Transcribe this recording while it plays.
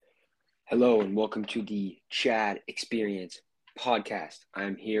Hello and welcome to the Chad Experience podcast.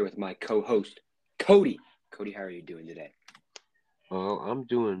 I'm here with my co-host, Cody. Cody, how are you doing today? Well, I'm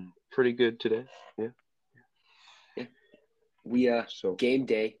doing pretty good today. Yeah. Yeah. We So game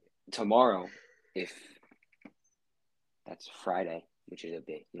day tomorrow, if that's Friday, which is a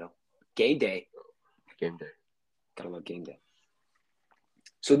big, game day. game day. Gotta love game day.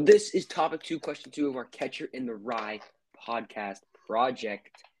 So this is topic two, question two of our Catcher in the Rye podcast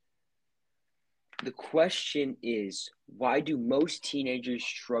project. The question is, why do most teenagers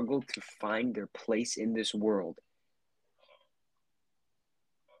struggle to find their place in this world?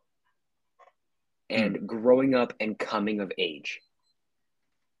 Hmm. And growing up and coming of age.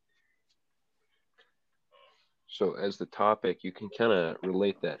 So as the topic, you can kind of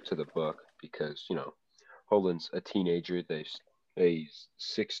relate that to the book because Holden's a teenager. He's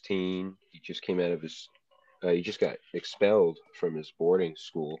 16. He just came out of his. He just got expelled from his boarding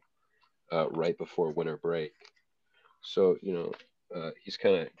school right before winter break. So he's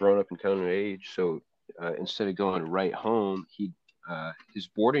kind of grown up and coming of age. So instead of going right home, his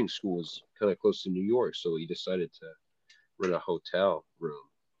boarding school is kind of close to New York, so he decided to rent a hotel room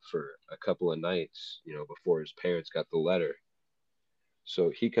for a couple of nights, before his parents got the letter. So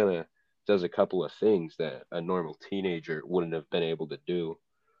he kind of does a couple of things that a normal teenager wouldn't have been able to do,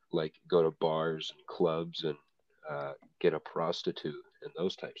 like go to bars and clubs and get a prostitute and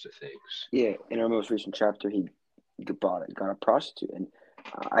those types of things. Yeah, in our most recent chapter, he got a prostitute, and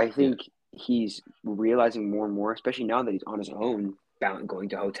I Yeah, think he's realizing more and more, especially now that he's on his own, bound going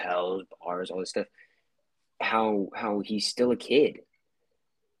to hotels, bars, all this stuff. How he's still a kid,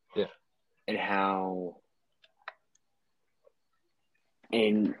 yeah, and how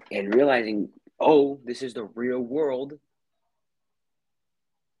and realizing, oh, this is the real world.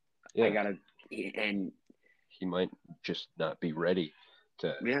 I yeah. gotta and He might just not be ready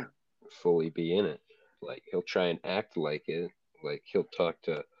to yeah, fully be in it. Like he'll try and act like it. Like he'll talk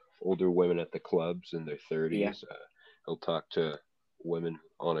to older women at the clubs in their yeah. 30s. He'll talk to women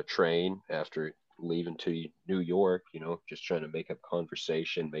on a train after leaving to New York, just trying to make up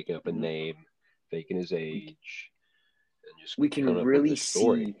conversation, making up a Mhm. name, faking his We age, and just we coming can up with really this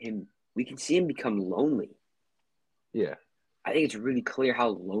story. see him. We can see him become lonely. Yeah, I think it's really clear how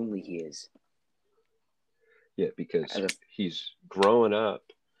lonely he is. yeah, because As a he's growing up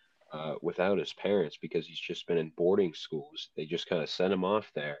without his parents because he's just been in boarding schools. They just kind of sent him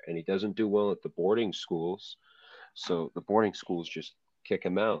off there, and he doesn't do well at the boarding schools. So the boarding schools just kick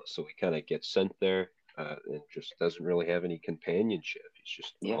him out. So he kind of gets sent there and just doesn't really have any companionship. He's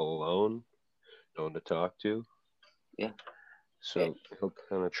just yeah, all alone, no one to talk to. yeah, eh, So he'll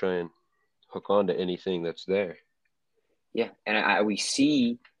kind of try and hook on to anything that's there. yeah. And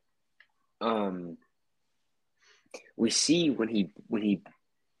um, we see when he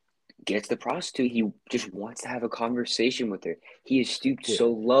gets the prostitute, he just wants to have a conversation with her. He is stooped Yeah,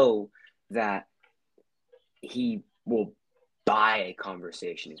 so low that he will buy a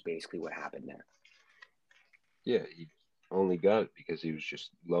conversation. Is basically what happened there. yeah. He only got it because he was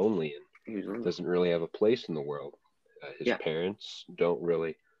just lonely and He was lonely. doesn't really have a place in the world. His Yeah, parents don't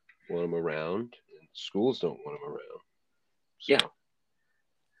really want him around, and schools don't want him around. yeah.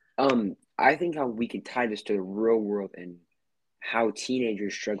 So I think how we can tie this to the real world and how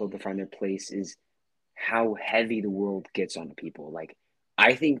teenagers struggle to find their place is how heavy the world gets on people. Like,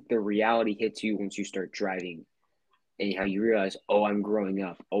 I think the reality hits you once you start driving and how you realize, oh, I'm growing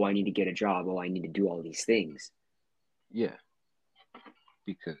up. Oh, I need to get a job. Oh, I need to do all these things. yeah,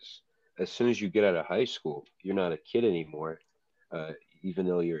 because as soon as you get out of high school, you're not a kid anymore, uh, even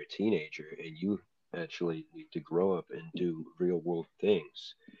though you're a teenager, and you actually need to grow up and do real world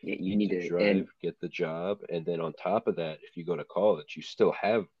things. Yeah, You you need need to to, drive, and get the job, and then on top of that, if you go to college, you still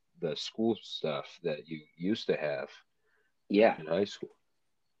have the school stuff that you used to have yeah, in high school.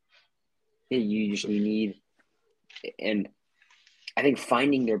 yeah, you just So need, and I think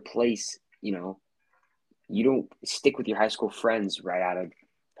finding their place, you don't stick with your high school friends right out of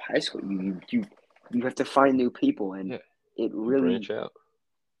high school. You have to find new people, and yeah, it you really, branch out.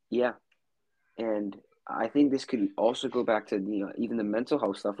 yeah. And I think this could also go back to even the mental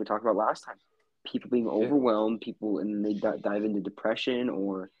health stuff we talked about last time. People being Yeah, overwhelmed, people, and they dive into depression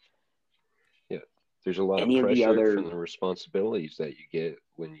or yeah. There's a lot of any of the pressure from other, the responsibilities that you get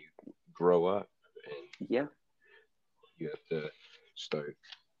when you grow up, and yeah, you have to start,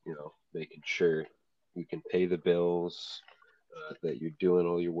 making sure you can pay the bills, that you're doing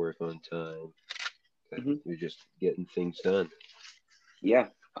all your work on time, that hmm you're just getting things done. yeah.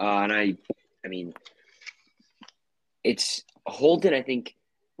 And I mean, it's Holden. I think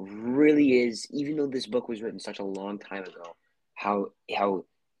really is, even though this book was written such a long time ago, how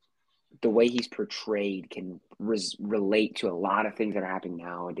the way he's portrayed can relate to a lot of things that are happening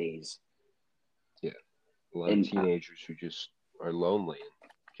nowadays. Yeah, a lot of And teenagers who just are lonely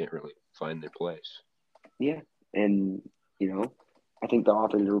and can't really find their place. yeah, and I think the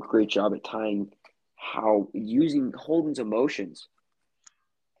author did a great job at tying how using Holden's emotions.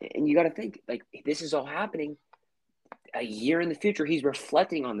 And you got to think, like, this is all happening a year in the future. He's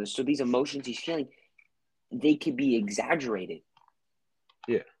reflecting on this, so these emotions he's feeling, they could be exaggerated.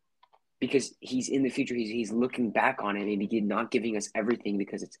 Yeah. Because he's in the future, he's looking back on it, and maybe not giving us everything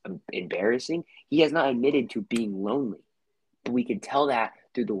because it's embarrassing. He has not admitted to being lonely, but we can tell that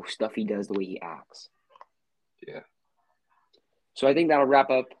through the stuff he does, the way he acts. Yeah. So I think that'll wrap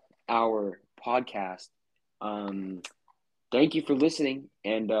up our podcast. Thank you for listening,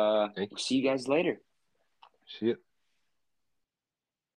 and we'll see you guys later. See you.